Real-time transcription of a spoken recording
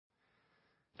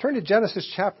Turn to Genesis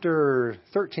chapter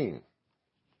 13.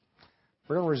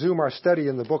 We're going to resume our study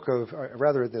in the book of,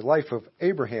 the life of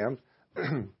Abraham.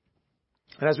 And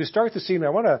as we start this evening, I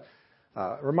want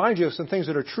to remind you of some things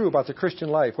that are true about the Christian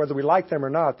life. Whether we like them or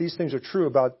not, these things are true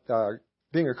about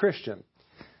being a Christian.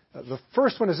 The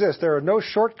first one is this: there are no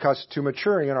shortcuts to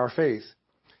maturing in our faith.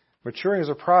 Maturing is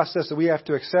a process that we have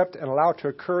to accept and allow to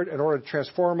occur in order to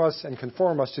transform us and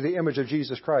conform us to the image of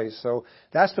Jesus Christ. So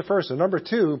that's the first one. Number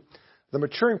two, the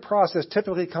maturing process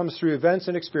typically comes through events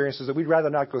and experiences that we'd rather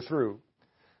not go through.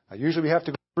 Usually we have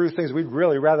to go through things we'd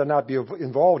really rather not be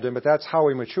involved in, but that's how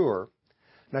we mature.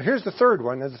 Now here's the third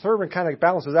one, and the third one kind of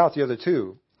balances out the other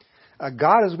two.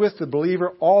 God is with the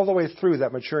believer all the way through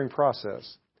that maturing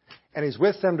process. And He's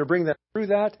with them to bring them through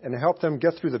that and to help them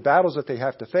get through the battles that they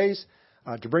have to face,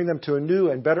 to bring them to a new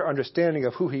and better understanding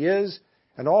of who He is,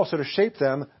 and also to shape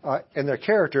them in their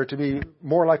character to be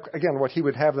more like, again, what He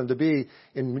would have them to be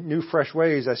in new, fresh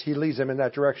ways as He leads them in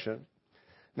that direction.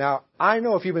 Now, I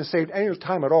know if you've been saved any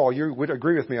time at all, you would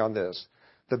agree with me on this.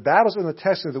 The battles and the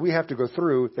testing that we have to go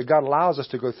through, that God allows us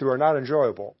to go through, are not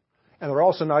enjoyable. And they're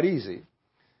also not easy.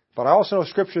 But I also know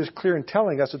Scripture is clear in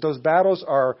telling us that those battles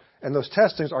are, and those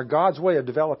testings are God's way of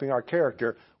developing our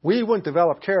character. We wouldn't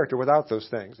develop character without those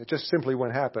things. It just simply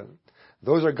wouldn't happen.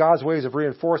 Those are God's ways of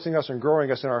reinforcing us and growing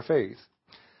us in our faith.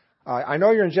 I know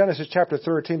you're in Genesis chapter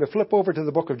 13, but flip over to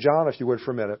the book of John, if you would,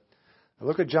 for a minute.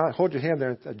 Look at John. Hold your hand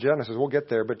there at Genesis. We'll get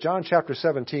there. But John chapter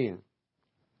 17.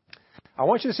 I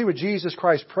want you to see what Jesus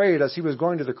Christ prayed as He was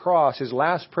going to the cross, His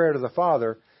last prayer to the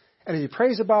Father. And He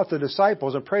prays about the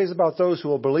disciples and prays about those who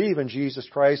will believe in Jesus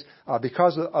Christ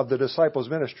because of the disciples'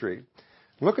 ministry.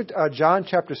 Look at John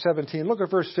chapter 17. Look at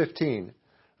verse 15.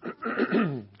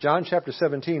 John chapter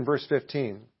 17, verse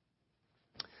 15.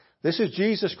 This is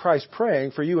Jesus Christ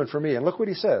praying for you and for me. And look what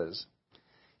He says.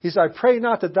 He says, I pray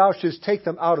not that thou shouldst take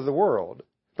them out of the world,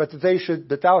 but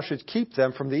that thou shouldst keep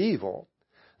them from the evil.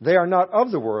 They are not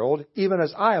of the world, even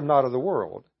as I am not of the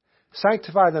world.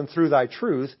 Sanctify them through thy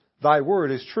truth. Thy word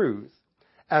is truth.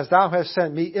 As thou hast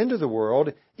sent me into the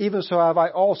world, even so have I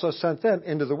also sent them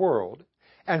into the world.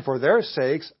 And for their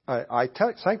sakes I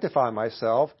sanctify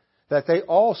myself, that they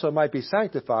also might be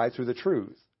sanctified through the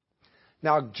truth.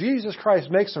 Now, Jesus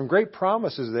Christ makes some great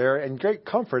promises there and great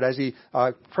comfort as He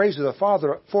prays to the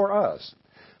Father for us.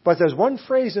 But there's one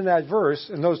phrase in that verse,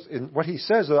 in what He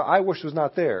says that I wish was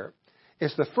not there.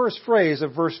 It's the first phrase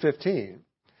of verse 15.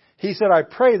 He said, I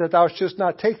pray that thou shouldst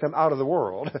not take them out of the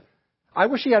world. I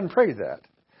wish He hadn't prayed that.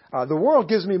 The world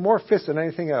gives me more fits than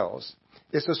anything else.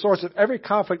 It's the source of every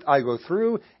conflict I go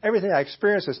through. Everything I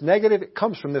experience that's negative, it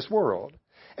comes from this world.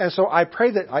 And so I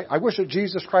pray that, I wish that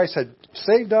Jesus Christ had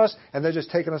saved us and then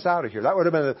just taken us out of here. That would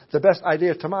have been the best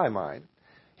idea to my mind.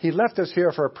 He left us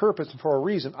here for a purpose and for a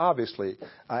reason, obviously.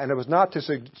 And it was not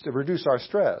to reduce our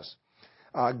stress.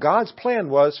 God's plan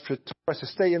was for us to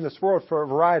stay in this world for a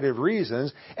variety of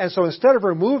reasons. And so instead of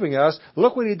removing us,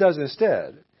 look what He does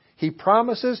instead. He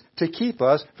promises to keep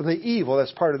us from the evil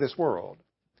that's part of this world.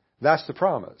 That's the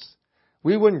promise.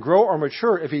 We wouldn't grow or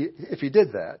mature if He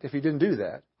did that, if He didn't do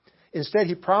that. Instead,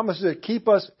 He promises to keep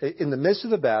us in the midst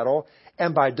of the battle,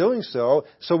 and by doing so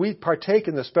we partake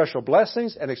in the special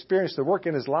blessings and experience the work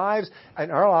in His lives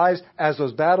and our lives as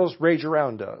those battles rage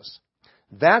around us.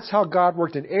 That's how God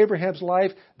worked in Abraham's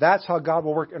life. That's how God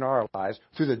will work in our lives,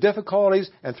 through the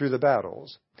difficulties and through the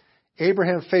battles.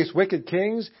 Abraham faced wicked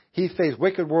kings. He faced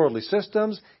wicked worldly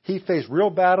systems. He faced real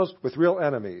battles with real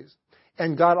enemies.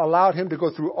 And God allowed him to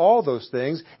go through all those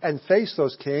things and face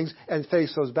those kings and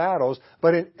face those battles.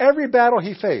 But in every battle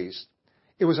he faced,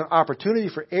 it was an opportunity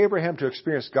for Abraham to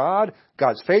experience God,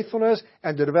 God's faithfulness,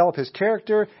 and to develop his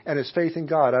character and his faith in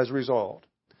God as a result.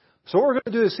 So what we're going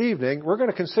to do this evening, we're going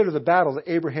to consider the battle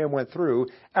that Abraham went through,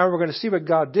 and we're going to see what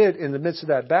God did in the midst of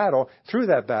that battle, through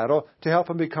that battle, to help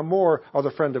him become more of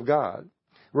the friend of God.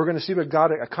 We're going to see what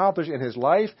God accomplished in his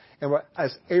life, and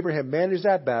as Abraham managed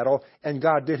that battle, and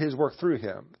God did His work through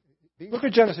him. Look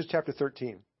at Genesis chapter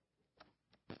 13.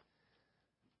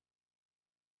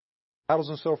 Battles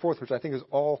and so forth, which I think is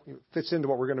all fits into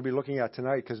what we're going to be looking at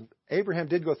tonight, because Abraham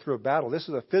did go through a battle. This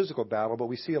is a physical battle, but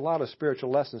we see a lot of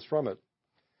spiritual lessons from it.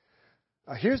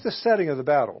 Here's the setting of the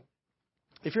battle.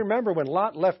 If you remember, when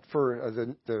Lot left for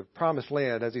the promised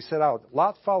land, as he set out,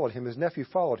 Lot followed him. His nephew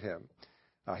followed him.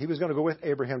 He was going to go with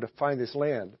Abraham to find this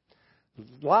land.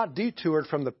 Lot detoured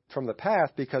from the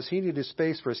path because he needed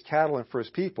space for his cattle and for his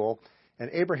people. And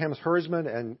Abraham's herdsmen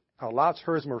and Lot's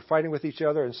herdsmen were fighting with each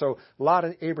other. And so Lot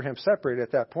and Abraham separated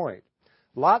at that point.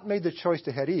 Lot made the choice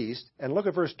to head east. And look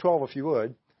at verse 12, if you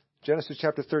would. Genesis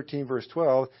chapter 13, verse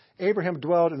 12. Abraham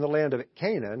dwelled in the land of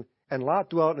Canaan, and Lot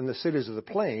dwelt in the cities of the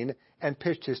plain, and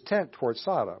pitched his tent toward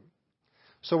Sodom.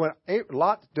 So when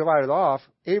Lot divided off,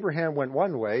 Abraham went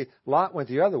one way, Lot went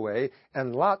the other way,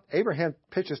 and Abraham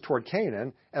pitches toward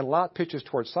Canaan, and Lot pitches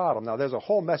toward Sodom. Now, there's a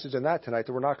whole message in that tonight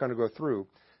that we're not going to go through,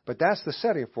 but that's the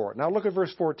setting for it. Now, look at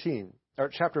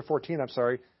chapter 14,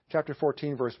 chapter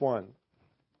 14, verse 1.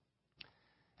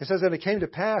 It says, "And it came to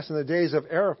pass in the days of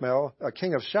Aramel,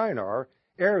 king of Shinar,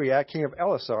 Ariak, king of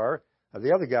Elasar,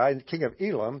 the other guy, king of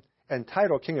Elam, and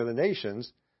Tidal, king of the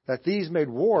nations, that these made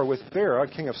war with Bera,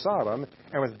 king of Sodom,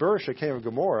 and with Bersha, king of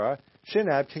Gomorrah,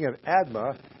 Shinab, king of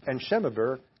Admah, and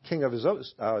Shemeber, king of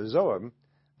Zoam,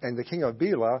 and the king of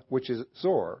Bela, which is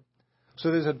Zor."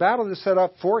 So there's a battle that's set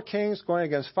up, 4 kings going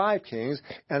against 5 kings,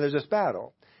 and there's this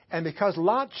battle. And because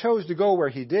Lot chose to go where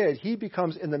he did, he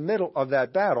becomes in the middle of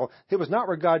that battle. It was not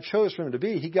where God chose for him to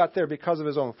be. He got there because of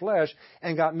his own flesh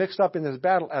and got mixed up in this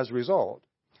battle as a result.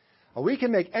 We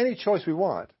can make any choice we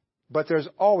want, but there's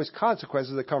always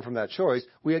consequences that come from that choice.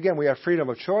 We have freedom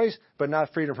of choice, but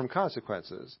not freedom from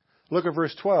consequences. Look at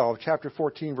verse 12, chapter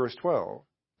 14, verse 12.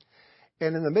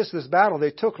 "And in the midst of this battle,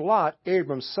 they took Lot,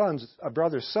 Abram's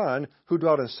brother's son, who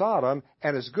dwelt in Sodom,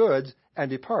 and his goods, and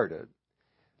departed."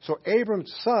 So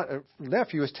Abram's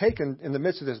nephew is taken in the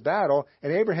midst of this battle,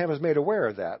 and Abraham is made aware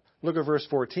of that. Look at verse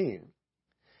 14.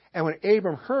 "And when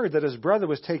Abram heard that his brother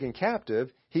was taken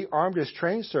captive, he armed his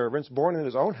trained servants, born in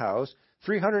his own house,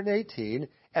 318,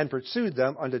 and pursued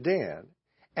them unto Dan,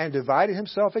 and divided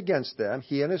himself against them,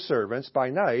 he and his servants,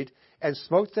 by night, and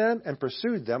smote them and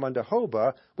pursued them unto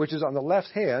Hobah, which is on the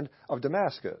left hand of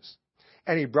Damascus.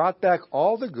 And he brought back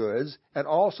all the goods, and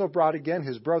also brought again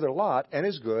his brother Lot and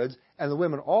his goods, and the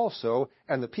women also,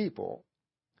 and the people."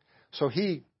 So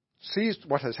he sees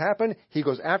what has happened, he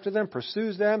goes after them,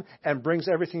 pursues them, and brings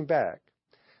everything back.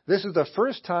 This is the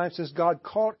first time since God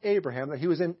called Abraham that he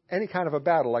was in any kind of a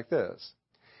battle like this.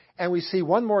 And we see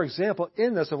one more example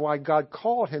in this of why God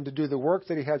called him to do the work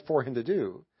that he had for him to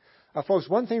do. Folks,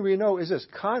 one thing we know is this: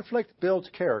 conflict builds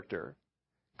character.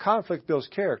 Conflict builds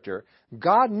character.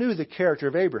 God knew the character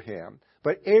of Abraham,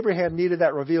 but Abraham needed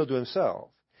that revealed to himself.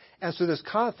 And so this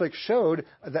conflict showed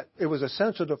that it was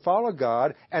essential to follow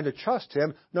God and to trust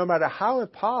him no matter how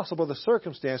impossible the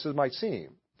circumstances might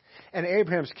seem. And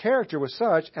Abraham's character was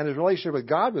such, and his relationship with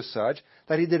God was such,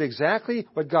 that he did exactly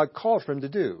what God called for him to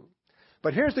do.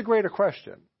 But here's the greater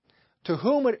question. To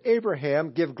whom would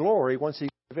Abraham give glory once he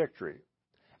got victory?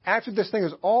 After this thing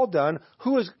is all done,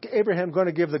 who is Abraham going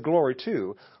to give the glory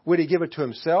to? Would he give it to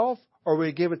himself, or would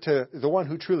he give it to the one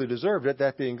who truly deserved it,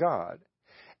 that being God?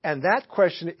 And that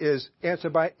question is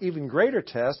answered by an even greater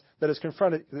test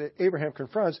that Abraham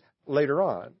confronts later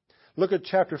on. Look at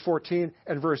chapter 14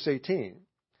 and verse 18.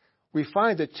 We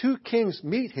find that 2 kings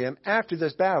meet him after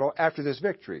this battle, after this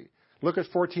victory. Look at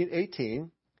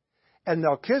 14:18. "And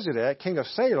Melchizedek, king of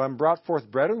Salem, brought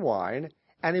forth bread and wine,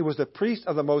 and he was the priest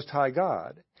of the Most High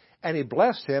God. And he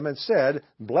blessed him and said,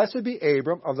 Blessed be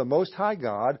Abram of the Most High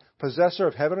God, possessor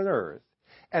of heaven and earth.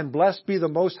 And blessed be the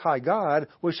Most High God,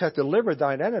 which hath delivered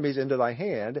thine enemies into thy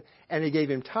hand. And he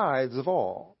gave him tithes of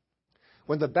all."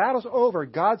 When the battle's over,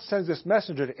 God sends this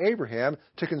messenger to Abraham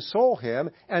to console him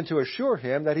and to assure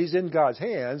him that he's in God's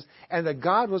hands and that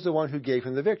God was the one who gave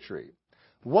him the victory.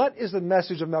 What is the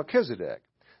message of Melchizedek?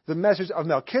 The message of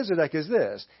Melchizedek is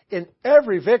this: in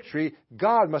every victory,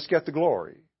 God must get the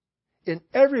glory. In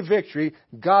every victory,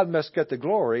 God must get the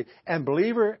glory. And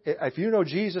believer, if you know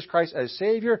Jesus Christ as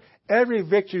Savior, every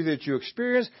victory that you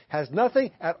experience has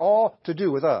nothing at all to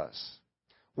do with us.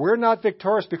 We're not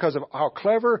victorious because of how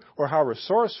clever or how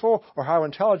resourceful or how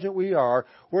intelligent we are.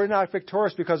 We're not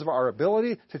victorious because of our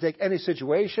ability to take any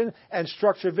situation and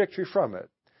structure victory from it.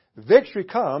 Victory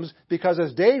comes because,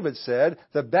 as David said,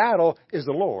 the battle is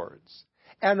the Lord's.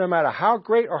 And no matter how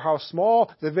great or how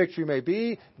small the victory may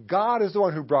be, God is the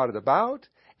one who brought it about,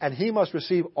 and he must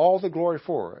receive all the glory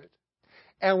for it.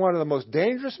 And one of the most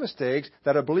dangerous mistakes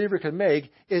that a believer can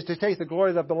make is to take the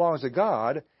glory that belongs to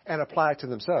God and apply it to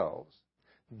themselves.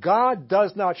 God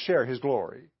does not share his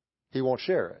glory. He won't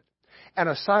share it. And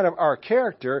a sign of our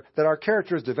character, that our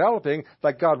character is developing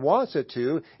like God wants it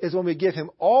to, is when we give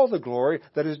him all the glory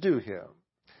that is due him.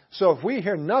 So if we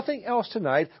hear nothing else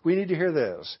tonight, we need to hear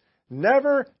this: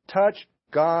 never touch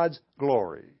God's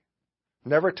glory.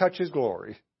 Never touch his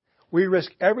glory. We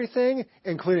risk everything,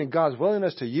 including God's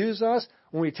willingness to use us,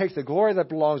 when we take the glory that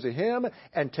belongs to him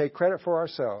and take credit for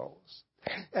ourselves.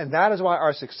 And that is why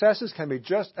our successes can be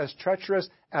just as treacherous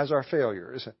as our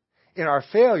failures. In our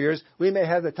failures, we may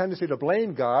have the tendency to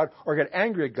blame God or get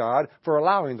angry at God for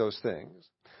allowing those things.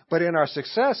 But in our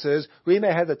successes, we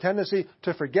may have the tendency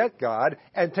to forget God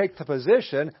and take the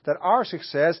position that our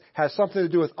success has something to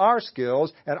do with our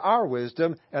skills and our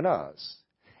wisdom and us.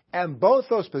 And both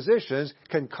those positions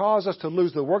can cause us to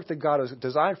lose the work that God has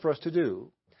designed for us to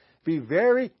do. Be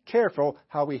very careful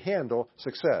how we handle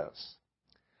success.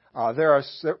 Now,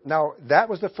 that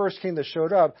was the first king that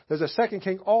showed up. There's a second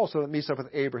king also that meets up with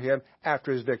Abraham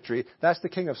after his victory. That's the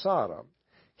king of Sodom.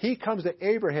 He comes to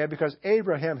Abraham because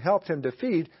Abraham helped him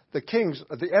defeat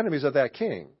the enemies of that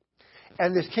king.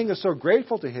 And this king is so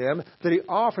grateful to him that he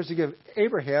offers to give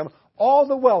Abraham all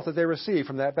the wealth that they received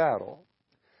from that battle.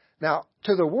 Now,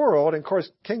 to the world, and of course,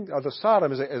 King of the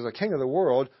Sodom is a king of the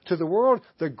world. To the world,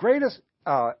 the greatest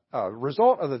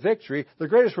result of the victory, the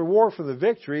greatest reward for the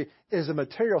victory, is the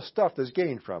material stuff that's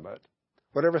gained from it,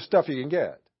 whatever stuff you can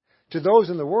get. To those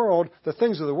in the world, the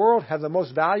things of the world have the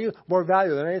most value, more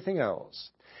value than anything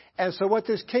else. And so what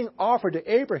this king offered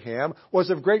to Abraham was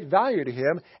of great value to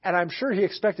him, and I'm sure he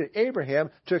expected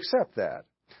Abraham to accept that.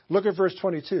 Look at verse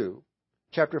 22,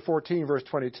 chapter 14, verse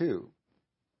 22.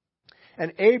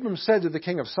 And Abram said to the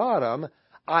king of Sodom,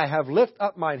 I have lifted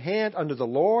up mine hand unto the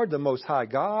Lord, the Most High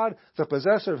God, the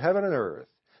possessor of heaven and earth,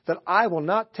 that I will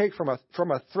not take from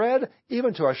a thread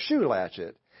even to a shoe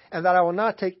latchet, and that I will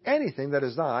not take anything that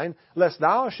is thine, lest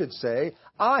thou should say,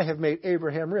 I have made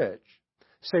Abraham rich,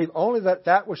 save only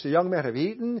that which the young men have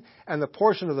eaten, and the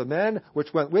portion of the men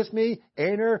which went with me,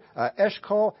 Aner,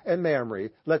 Eshcol, and Mamre,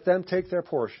 let them take their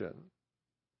portion.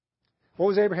 What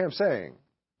was Abraham saying?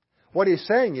 What he's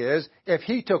saying is, if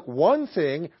he took one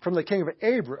thing from the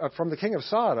king of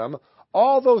Sodom,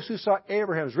 all those who saw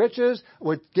Abraham's riches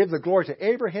would give the glory to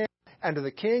Abraham and to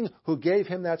the king who gave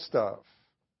him that stuff.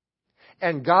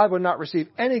 And God would not receive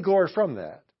any glory from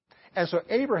that. And so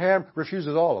Abraham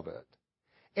refuses all of it.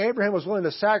 Abraham was willing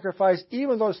to sacrifice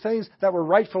even those things that were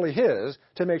rightfully his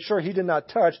to make sure he did not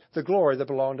touch the glory that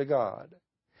belonged to God.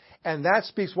 And that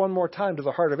speaks one more time to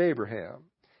the heart of Abraham.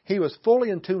 He was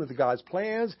fully in tune with God's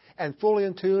plans and fully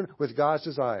in tune with God's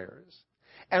desires.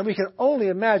 And we can only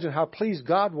imagine how pleased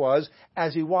God was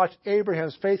as he watched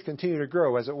Abraham's faith continue to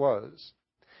grow as it was.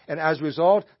 And as a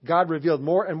result, God revealed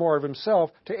more and more of himself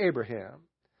to Abraham.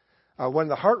 When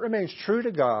the heart remains true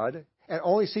to God and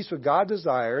only seeks what God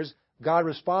desires, God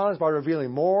responds by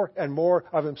revealing more and more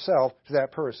of himself to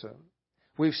that person.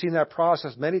 We've seen that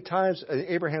process many times in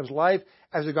Abraham's life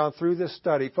as we've gone through this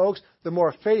study. Folks, the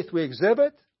more faith we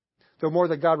exhibit, the more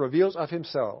that God reveals of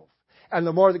himself. And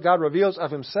the more that God reveals of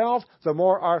himself, the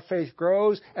more our faith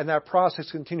grows, and that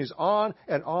process continues on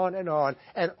and on and on.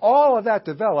 And all of that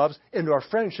develops into a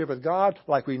friendship with God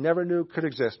like we never knew could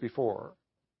exist before.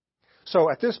 So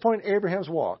at this point in Abraham's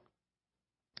walk,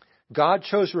 God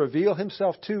chose to reveal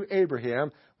himself to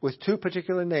Abraham with two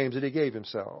particular names that he gave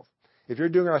himself. If you're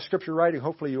doing our scripture writing,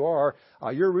 hopefully you are,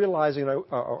 you're realizing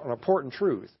an important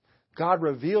truth. God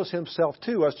reveals himself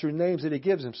to us through names that he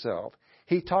gives himself.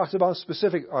 He talks about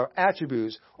specific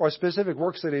attributes or specific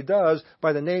works that he does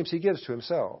by the names he gives to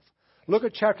himself. Look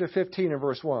at chapter 15 and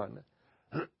verse 1.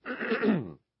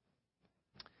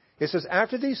 It says,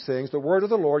 After these things the word of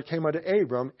the Lord came unto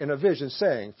Abram in a vision,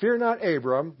 saying, Fear not,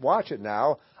 Abram, watch it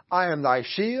now, I am thy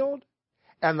shield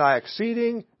and thy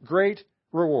exceeding great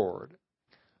reward.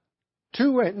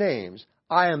 Two names,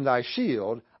 I am thy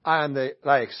shield, I am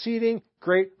thy exceeding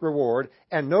great reward.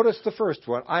 And notice the first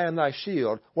one, I am thy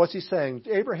shield. What's he saying?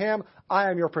 Abraham,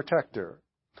 I am your protector.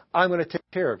 I'm going to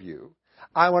take care of you.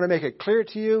 I want to make it clear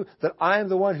to you that I am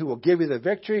the one who will give you the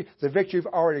victory you've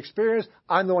already experienced.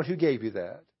 I'm the one who gave you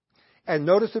that. And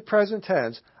notice the present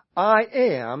tense, I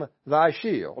am thy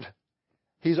shield.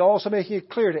 He's also making it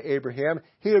clear to Abraham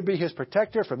he would be his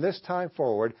protector from this time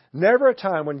forward. Never a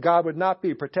time when God would not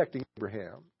be protecting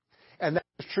Abraham. And that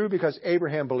is true because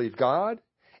Abraham believed God,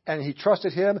 and he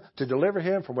trusted him to deliver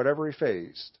him from whatever he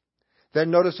faced.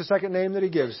 Then notice the second name that he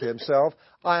gives to himself,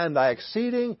 I am thy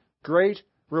exceeding great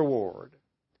reward.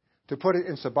 To put it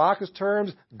in Sabaka's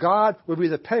terms, God would be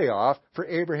the payoff for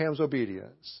Abraham's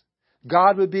obedience.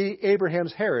 God would be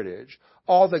Abraham's heritage.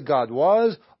 All that God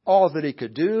was, all that he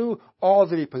could do, all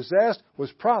that he possessed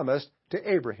was promised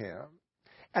to Abraham.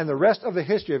 And the rest of the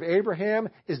history of Abraham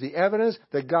is the evidence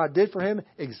that God did for him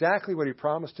exactly what he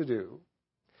promised to do.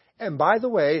 And by the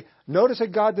way, notice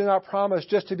that God did not promise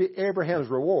just to be Abraham's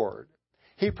reward.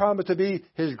 He promised to be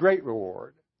his great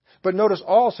reward. But notice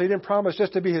also, he didn't promise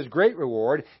just to be his great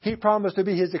reward. He promised to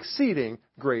be his exceeding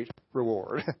great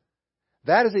reward.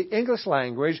 That is the English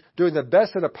language doing the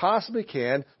best that it possibly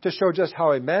can to show just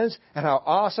how immense and how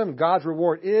awesome God's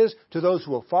reward is to those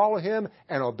who will follow him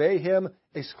and obey him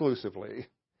exclusively.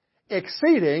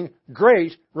 Exceeding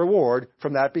great reward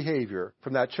from that behavior,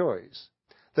 from that choice.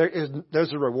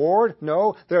 There's a reward?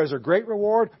 No. There is a great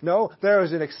reward? No. There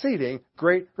is an exceeding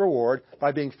great reward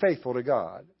by being faithful to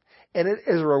God. And it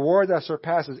is a reward that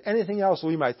surpasses anything else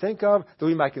we might think of, that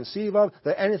we might conceive of,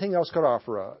 that anything else could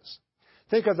offer us.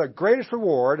 Think of the greatest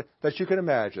reward that you can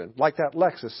imagine, like that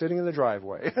Lexus sitting in the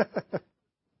driveway.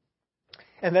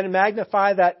 And then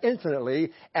magnify that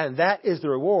infinitely, and that is the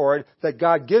reward that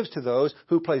God gives to those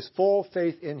who place full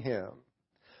faith in Him.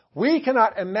 We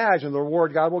cannot imagine the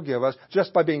reward God will give us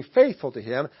just by being faithful to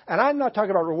Him. And I'm not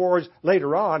talking about rewards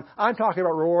later on. I'm talking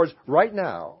about rewards right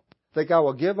now that God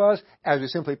will give us as we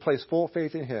simply place full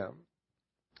faith in Him.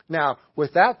 Now,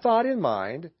 with that thought in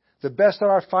mind, the best that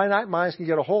our finite minds can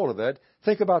get a hold of it,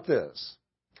 think about this.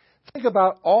 Think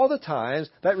about all the times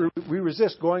that we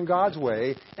resist going God's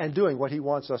way and doing what He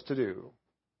wants us to do.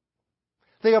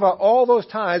 Think about all those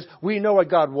times we know what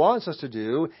God wants us to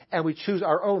do and we choose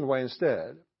our own way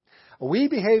instead. We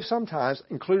behave sometimes,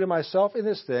 including myself in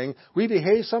this thing, we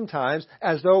behave sometimes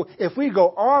as though if we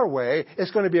go our way,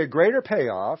 it's going to be a greater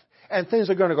payoff and things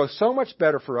are going to go so much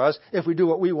better for us if we do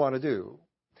what we want to do.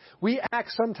 We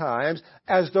act sometimes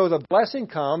as though the blessing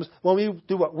comes when we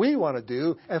do what we want to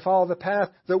do and follow the path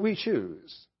that we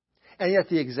choose. And yet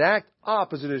the exact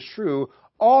opposite is true.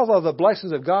 All of the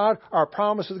blessings of God are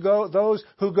promised to those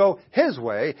who go His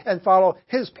way and follow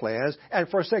His plans and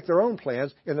forsake their own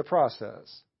plans in the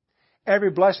process.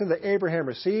 Every blessing that Abraham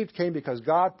received came because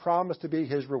God promised to be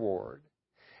his reward.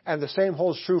 And the same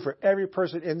holds true for every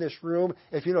person in this room.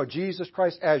 If you know Jesus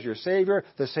Christ as your Savior,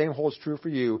 the same holds true for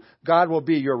you. God will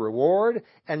be your reward,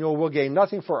 and we'll gain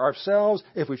nothing for ourselves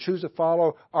if we choose to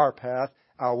follow our path.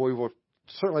 We will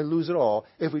certainly lose it all.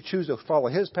 If we choose to follow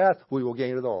His path, we will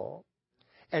gain it all.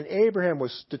 And Abraham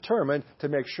was determined to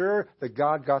make sure that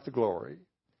God got the glory.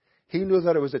 He knew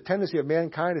that it was a tendency of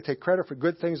mankind to take credit for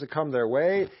good things that come their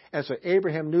way. And so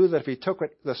Abraham knew that if he took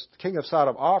what the king of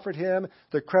Sodom offered him,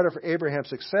 the credit for Abraham's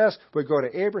success would go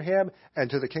to Abraham and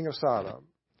to the king of Sodom.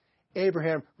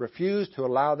 Abraham refused to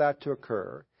allow that to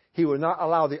occur. He would not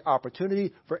allow the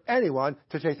opportunity for anyone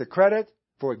to take the credit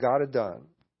for what God had done.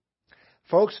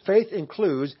 Folks, faith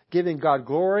includes giving God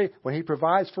glory when He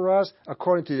provides for us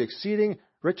according to the exceeding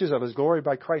riches of His glory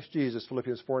by Christ Jesus,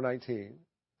 Philippians 4:19.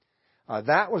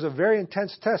 That was a very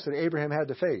intense test that Abraham had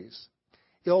to face.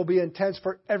 It'll be intense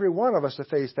for every one of us to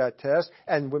face that test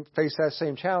and face that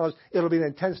same challenge. It'll be an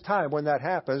intense time when that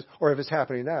happens or if it's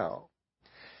happening now.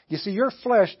 You see, your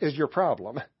flesh is your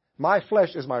problem. My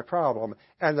flesh is my problem.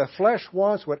 And the flesh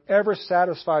wants whatever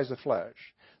satisfies the flesh.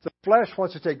 The flesh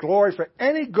wants to take glory for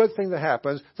any good thing that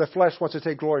happens. The flesh wants to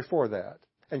take glory for that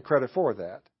and credit for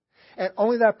that. And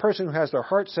only that person who has their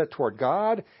heart set toward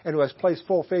God and who has placed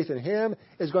full faith in Him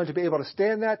is going to be able to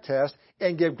stand that test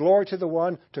and give glory to the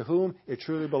one to whom it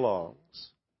truly belongs.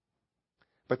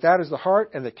 But that is the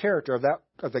heart and the character of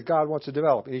that God wants to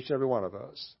develop in each and every one of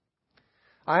us.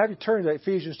 I have you turn to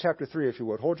Ephesians chapter 3, if you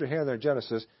would. Hold your hand there in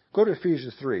Genesis. Go to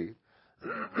Ephesians 3.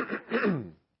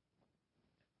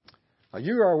 Now,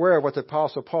 you are aware of what the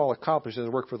Apostle Paul accomplished in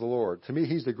the work for the Lord. To me,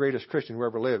 he's the greatest Christian who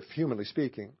ever lived, humanly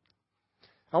speaking.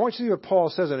 I want you to see what Paul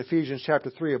says in Ephesians chapter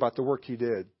 3 about the work he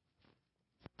did.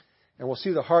 And we'll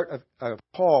see the heart of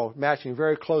Paul matching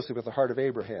very closely with the heart of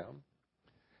Abraham.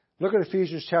 Look at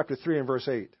Ephesians chapter 3 and verse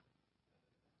 8.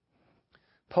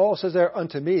 Paul says there,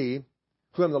 unto me,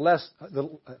 who am less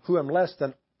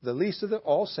than the least of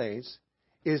all saints,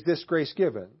 is this grace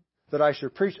given, that I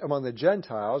should preach among the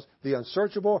Gentiles the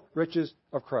unsearchable riches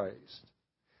of Christ.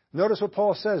 Notice what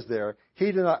Paul says there. He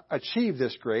did not achieve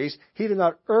this grace. He did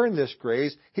not earn this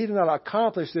grace. He did not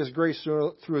accomplish this grace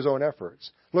through his own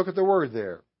efforts. Look at the word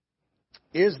there.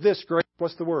 Is this grace,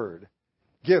 what's the word?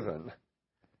 Given.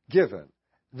 Given.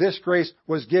 This grace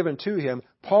was given to him.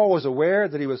 Paul was aware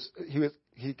that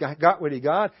he got what he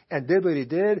got and did what he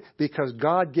did because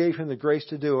God gave him the grace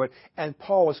to do it. And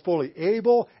Paul was fully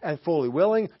able and fully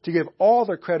willing to give all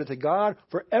the credit to God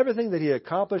for everything that he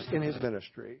accomplished in his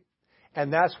ministry.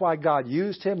 And that's why God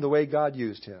used him the way God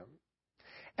used him.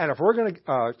 And if we're going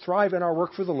to thrive in our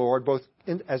work for the Lord, both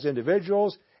as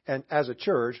individuals and as a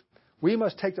church, we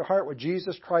must take to heart what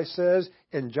Jesus Christ says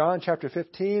in John chapter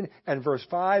 15 and verse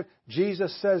 5.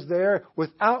 Jesus says there,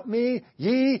 without me,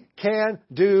 ye can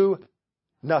do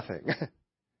nothing.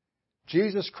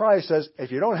 Jesus Christ says,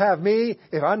 if you don't have me,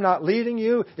 if I'm not leading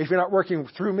you, if you're not working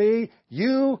through me,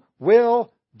 you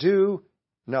will do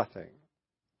nothing.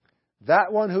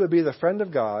 That one who would be the friend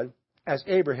of God, as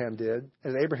Abraham did,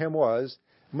 as Abraham was,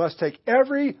 must take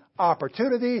every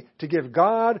opportunity to give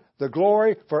God the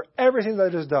glory for everything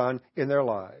that is done in their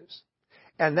lives.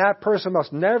 And that person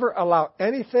must never allow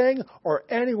anything or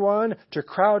anyone to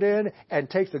crowd in and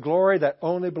take the glory that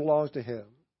only belongs to Him.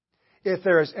 If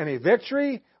there is any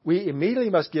victory, we immediately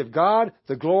must give God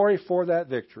the glory for that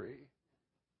victory.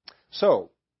 So,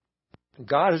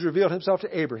 God has revealed himself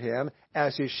to Abraham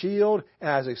as his shield and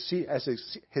as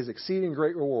his exceeding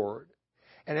great reward.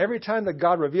 And every time that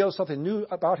God revealed something new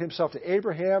about himself to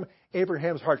Abraham,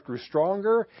 Abraham's heart grew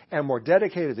stronger and more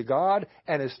dedicated to God,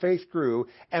 and his faith grew.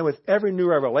 And with every new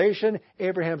revelation,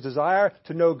 Abraham's desire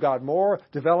to know God more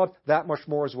developed that much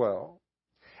more as well.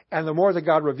 And the more that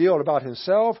God revealed about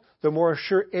himself, the more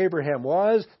sure Abraham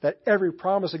was that every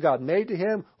promise that God made to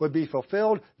him would be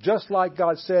fulfilled, just like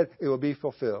God said it would be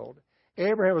fulfilled.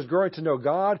 Abraham was growing to know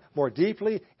God more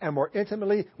deeply and more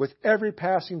intimately with every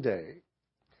passing day.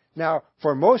 Now,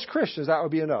 for most Christians, that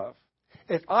would be enough.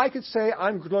 If I could say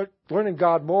I'm learning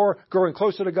God more, growing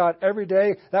closer to God every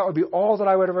day, that would be all that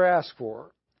I would ever ask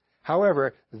for.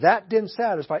 However, that didn't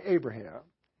satisfy Abraham.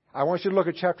 I want you to look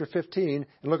at chapter 15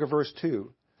 and look at verse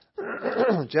 2.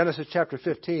 Genesis chapter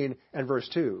 15 and verse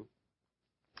 2.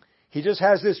 He just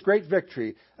has this great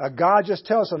victory. God just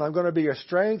tells him, I'm going to be your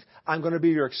strength. I'm going to be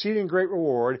your exceeding great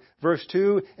reward. Verse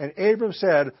 2, and Abram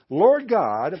said, Lord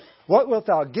God, what wilt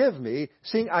thou give me,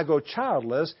 seeing I go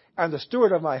childless, and the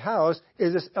steward of my house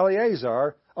is this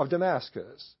Eliezer of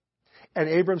Damascus? And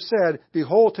Abram said,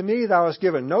 Behold, to me thou hast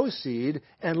given no seed,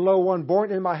 and lo, one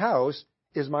born in my house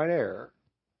is mine heir.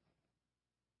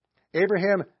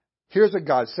 Abraham hears what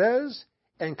God says,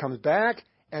 and comes back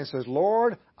and says,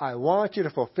 Lord, I want you to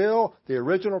fulfill the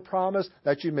original promise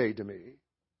that you made to me.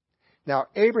 Now,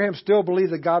 Abraham still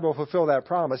believed that God will fulfill that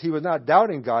promise. He was not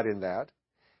doubting God in that.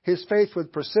 His faith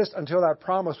would persist until that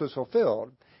promise was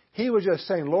fulfilled. He was just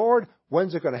saying, Lord,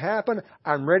 when's it going to happen?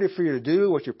 I'm ready for you to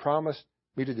do what you promised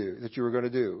me to do, that you were going to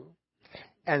do.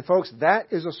 And folks,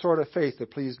 that is a sort of faith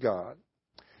that pleased God.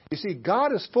 You see,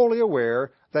 God is fully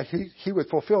aware that he would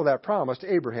fulfill that promise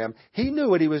to Abraham. He knew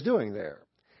what he was doing there.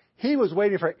 He was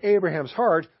waiting for Abraham's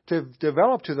heart to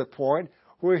develop to the point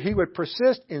where he would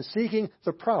persist in seeking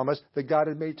the promise that God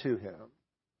had made to him.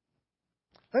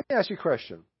 Let me ask you a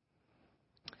question.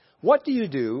 What do you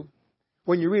do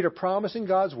when you read a promise in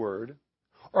God's Word,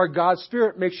 or God's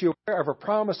Spirit makes you aware of a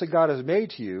promise that God has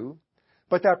made to you,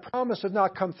 but that promise does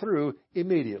not come through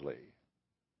immediately?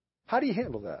 How do you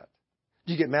handle that?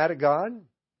 Do you get mad at God? Do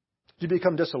you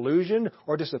become disillusioned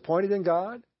or disappointed in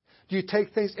God? Do you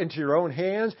take things into your own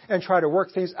hands and try to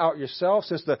work things out yourself,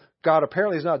 since God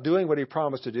apparently is not doing what he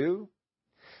promised to do?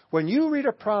 When you read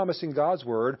a promise in God's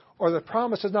Word, or the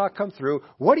promise does not come through,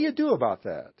 what do you do about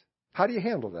that? How do you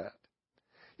handle that?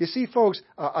 You see, folks,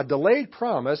 a delayed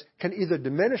promise can either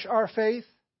diminish our faith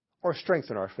or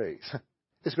strengthen our faith.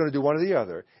 It's going to do one or the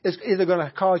other. It's either going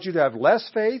to cause you to have less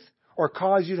faith or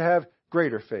cause you to have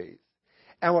greater faith.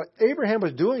 And what Abraham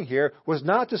was doing here was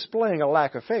not displaying a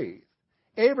lack of faith.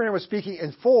 Abraham was speaking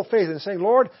in full faith and saying,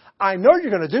 Lord, I know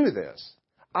you're going to do this.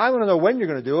 I want to know when you're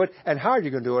going to do it and how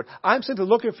you're going to do it. I'm simply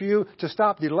looking for you to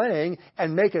stop delaying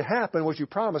and make it happen what you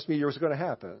promised me was going to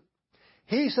happen.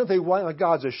 He simply wanted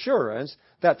God's assurance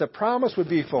that the promise would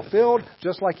be fulfilled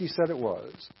just like he said it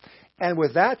was. And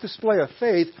with that display of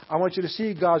faith, I want you to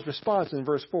see God's response in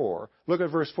verse 4. Look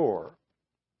at verse 4.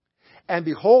 And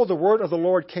behold, the word of the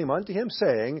Lord came unto him,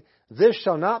 saying, This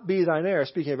shall not be thine heir,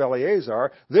 speaking of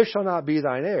Eliezer, this shall not be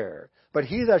thine heir, but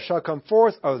he that shall come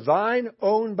forth of thine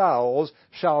own bowels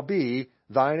shall be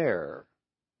thine heir.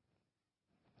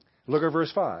 Look at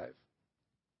verse 5.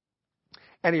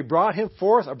 And he brought him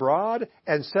forth abroad,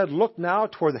 and said, Look now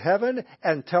toward heaven,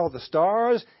 and tell the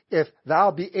stars, if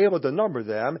thou be able to number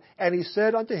them. And he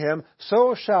said unto him,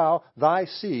 So shall thy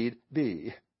seed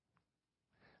be.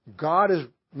 God is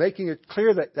making it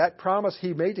clear that that promise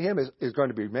he made to him is going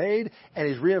to be made, and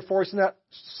he's reinforcing that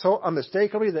so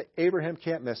unmistakably that Abraham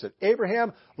can't miss it.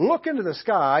 Abraham, look into the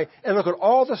sky and look at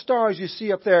all the stars you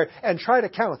see up there and try to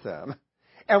count them.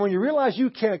 And when you realize you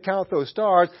can't count those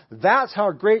stars, that's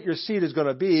how great your seed is going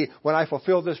to be when I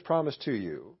fulfill this promise to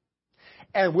you.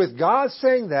 And with God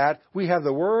saying that, we have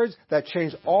the words that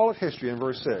change all of history in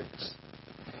verse 6.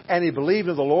 And he believed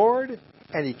in the Lord,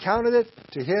 and he counted it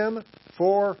to him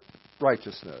for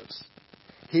righteousness.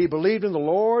 He believed in the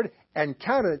Lord and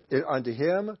counted it unto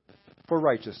him for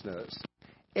righteousness.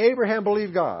 Abraham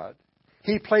believed God.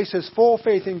 He placed his full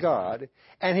faith in God,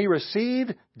 and he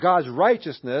received God's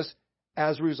righteousness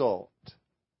as a result.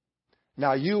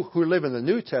 Now, you who live in the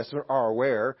New Testament are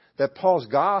aware that Paul's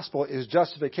gospel is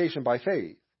justification by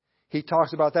faith. He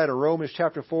talks about that in Romans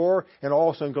chapter 4 and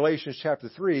also in Galatians chapter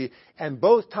 3. And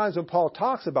both times when Paul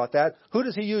talks about that, who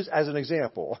does he use as an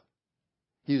example?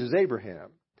 He uses Abraham.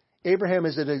 Abraham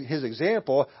is his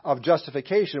example of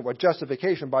justification, what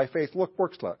justification by faith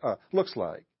looks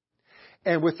like.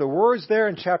 And with the words there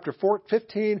in chapter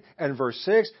 15 and verse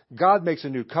 6, God makes a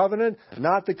new covenant,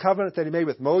 not the covenant that he made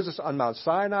with Moses on Mount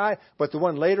Sinai, but the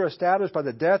one later established by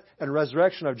the death and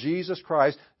resurrection of Jesus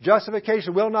Christ.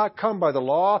 Justification will not come by the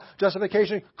law.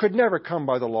 Justification could never come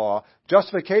by the law.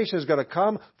 Justification is going to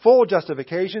come, full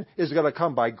justification is going to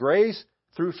come by grace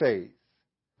through faith.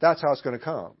 That's how it's going to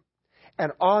come.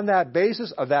 And on that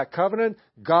basis of that covenant,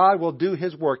 God will do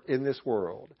his work in this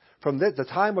world. From the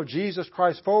time of Jesus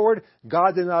Christ forward,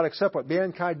 God did not accept what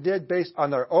mankind did based on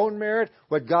their own merit.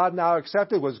 What God now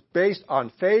accepted was based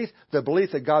on faith, the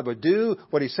belief that God would do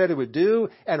what he said he would do,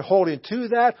 and holding to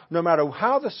that no matter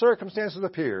how the circumstances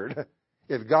appeared.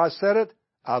 If God said it,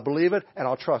 I'll believe it and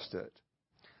I'll trust it.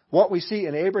 What we see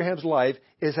in Abraham's life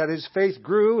is that his faith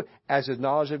grew as his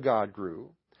knowledge of God grew.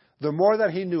 The more that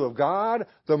he knew of God,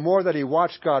 the more that he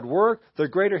watched God work, the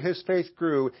greater his faith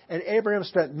grew. And Abraham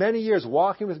spent many years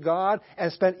walking with God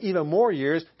and spent even more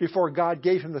years before God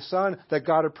gave him the son that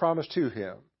God had promised to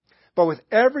him. But with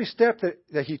every step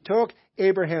that he took,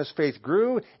 Abraham's faith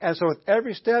grew. And so with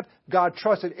every step, God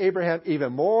trusted Abraham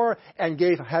even more and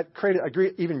had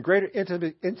created even greater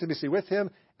intimacy with him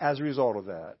as a result of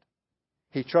that.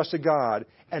 He trusted God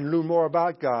and knew more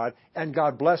about God, and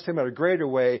God blessed him in a greater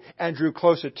way and drew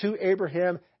closer to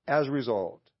Abraham as a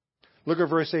result. Look at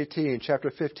verse 18, chapter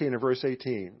 15 and verse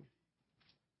 18.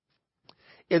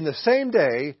 In the same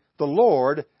day, the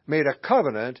Lord made a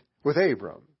covenant with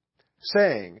Abram,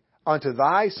 saying, Unto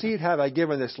thy seed have I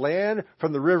given this land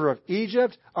from the river of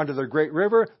Egypt unto the great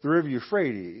river, the river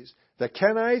Euphrates, the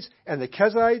Kenites and the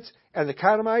Kezites and the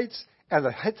Kadmonites, and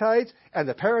the Hittites, and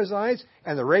the Perizzites,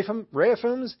 and the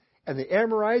Rephaims, and the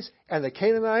Amorites, and the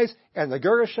Canaanites, and the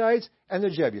Girgashites, and the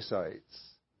Jebusites.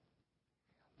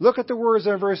 Look at the words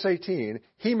in verse 18.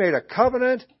 He made a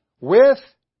covenant with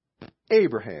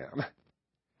Abraham.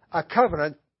 A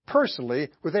covenant personally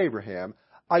with Abraham.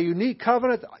 A unique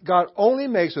covenant God only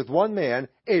makes with one man,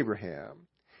 Abraham.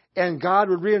 And God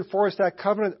would reinforce that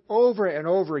covenant over and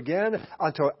over again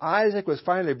until Isaac was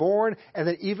finally born, and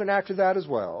then even after that as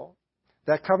well.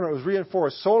 That covenant was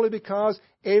reinforced solely because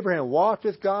Abraham walked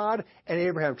with God, and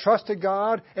Abraham trusted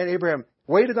God, and Abraham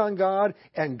waited on God,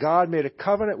 and God made a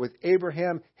covenant with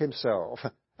Abraham himself,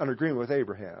 an agreement with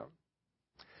Abraham.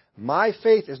 My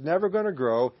faith is never going to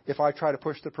grow if I try to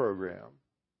push the program.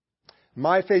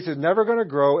 My faith is never going to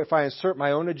grow if I insert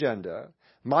my own agenda.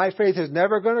 My faith is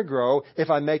never going to grow if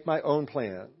I make my own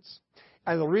plans.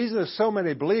 And the reason that so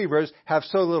many believers have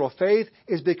so little faith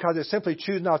is because they simply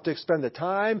choose not to expend the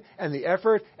time and the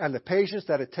effort and the patience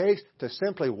that it takes to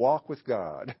simply walk with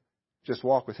God. Just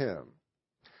walk with him.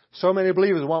 So many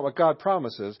believers want what God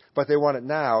promises, but they want it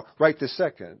now, right this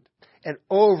second. And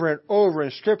over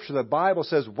in Scripture, the Bible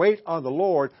says, wait on the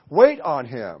Lord, wait on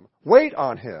him, wait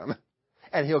on him.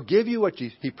 And he'll give you what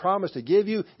he promised to give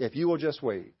you if you will just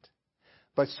wait.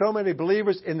 But so many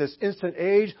believers in this instant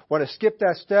age want to skip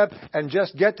that step and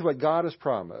just get to what God has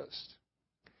promised.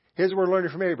 Here's what we're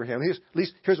learning from Abraham.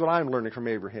 Here's what I'm learning from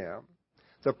Abraham.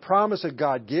 The promise that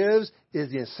God gives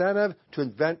is the incentive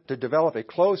to develop a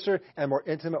closer and more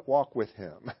intimate walk with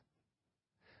him.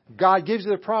 God gives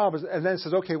you the promise and then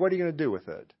says, okay, what are you going to do with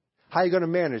it? How are you going to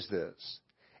manage this?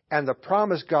 And the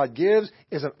promise God gives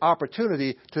is an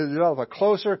opportunity to develop a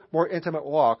closer, more intimate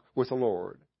walk with the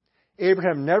Lord.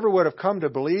 Abraham never would have come to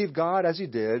believe God as he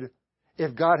did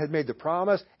if God had made the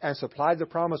promise and supplied the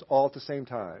promise all at the same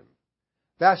time.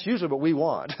 That's usually what we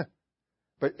want.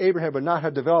 But Abraham would not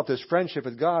have developed this friendship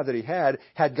with God that he had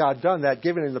God done that,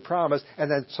 given him the promise,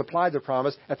 and then supplied the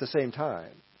promise at the same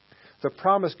time. The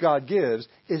promise God gives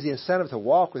is the incentive to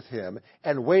walk with him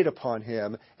and wait upon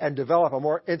him and develop a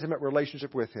more intimate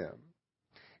relationship with him.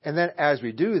 And then as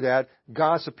we do that,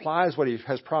 God supplies what he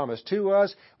has promised to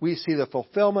us. We see the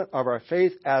fulfillment of our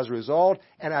faith as a result.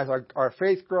 And as our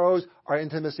faith grows, our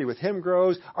intimacy with him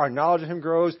grows, our knowledge of him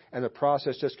grows, and the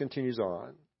process just continues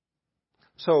on.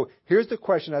 So here's the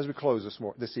question as we close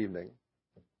this evening.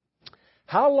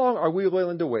 How long are we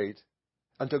willing to wait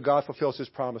until God fulfills his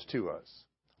promise to us,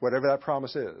 whatever that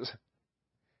promise is?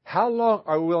 How long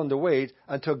are we willing to wait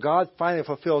until God finally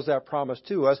fulfills that promise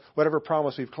to us, whatever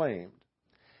promise we've claimed?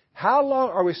 How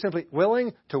long are we simply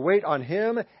willing to wait on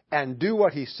him and do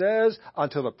what he says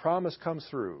until the promise comes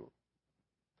through?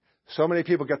 So many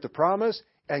people get the promise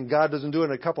and God doesn't do it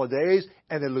in a couple of days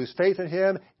and they lose faith in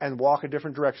him and walk a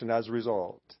different direction as a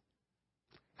result.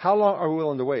 How long are we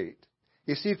willing to wait?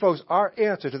 You see, folks, our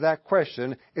answer to that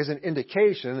question is an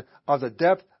indication of the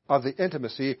depth of the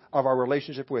intimacy of our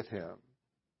relationship with him.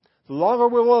 The longer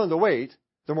we're willing to wait,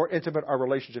 the more intimate our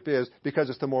relationship is, because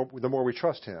it's the more we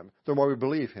trust him, the more we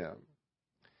believe him.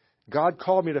 God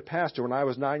called me to pastor when I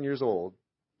was 9 years old.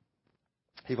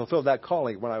 He fulfilled that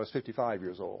calling when I was 55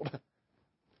 years old.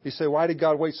 You say, why did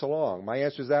God wait so long? My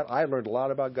answer is that I learned a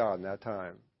lot about God in that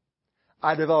time.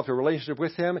 I developed a relationship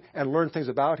with Him and learned things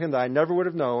about Him that I never would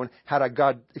have known had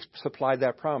God supplied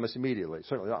that promise immediately.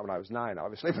 Certainly not when I was 9,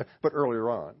 obviously, but earlier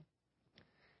on.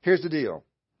 Here's the deal.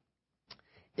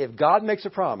 If God makes a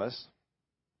promise,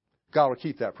 God will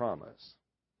keep that promise.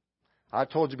 I've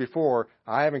told you before,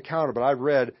 I haven't counted, but I've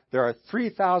read there are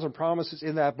 3,000 promises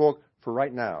in that book for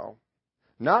right now.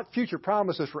 Not future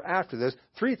promises for after this.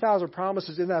 3,000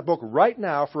 promises in that book right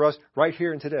now for us right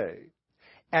here and today.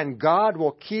 And God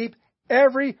will keep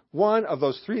every one of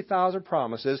those 3,000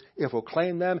 promises if we'll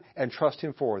claim them and trust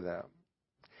Him for them.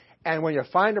 And when you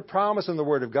find a promise in the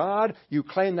Word of God, you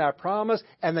claim that promise,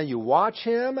 and then you watch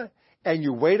Him, and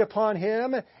you wait upon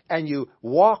Him, and you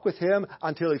walk with Him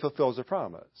until He fulfills the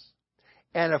promise.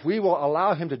 And if we will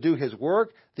allow Him to do His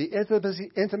work, the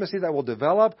intimacy that will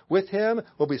develop with Him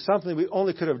will be something we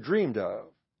only could have dreamed of.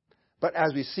 But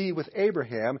as we see with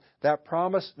Abraham, that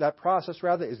process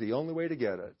is the only way to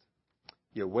get it.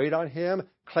 You wait on Him,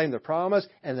 claim the promise,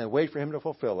 and then wait for Him to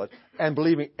fulfill it, and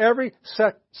believing every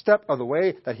step of the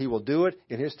way that He will do it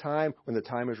in His time when the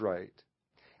time is right.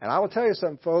 And I will tell you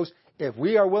something, folks, if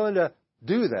we are willing to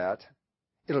do that,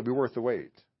 it'll be worth the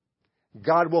wait.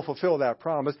 God will fulfill that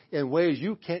promise in ways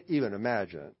you can't even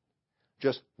imagine.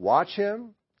 Just watch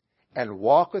Him and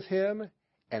walk with Him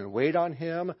and wait on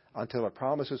Him until the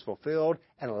promise is fulfilled,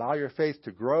 and allow your faith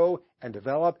to grow and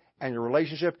develop, and your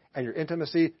relationship and your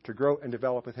intimacy to grow and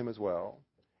develop with Him as well.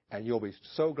 And you'll be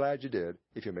so glad you did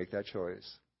if you make that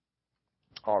choice.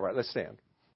 All right, let's stand.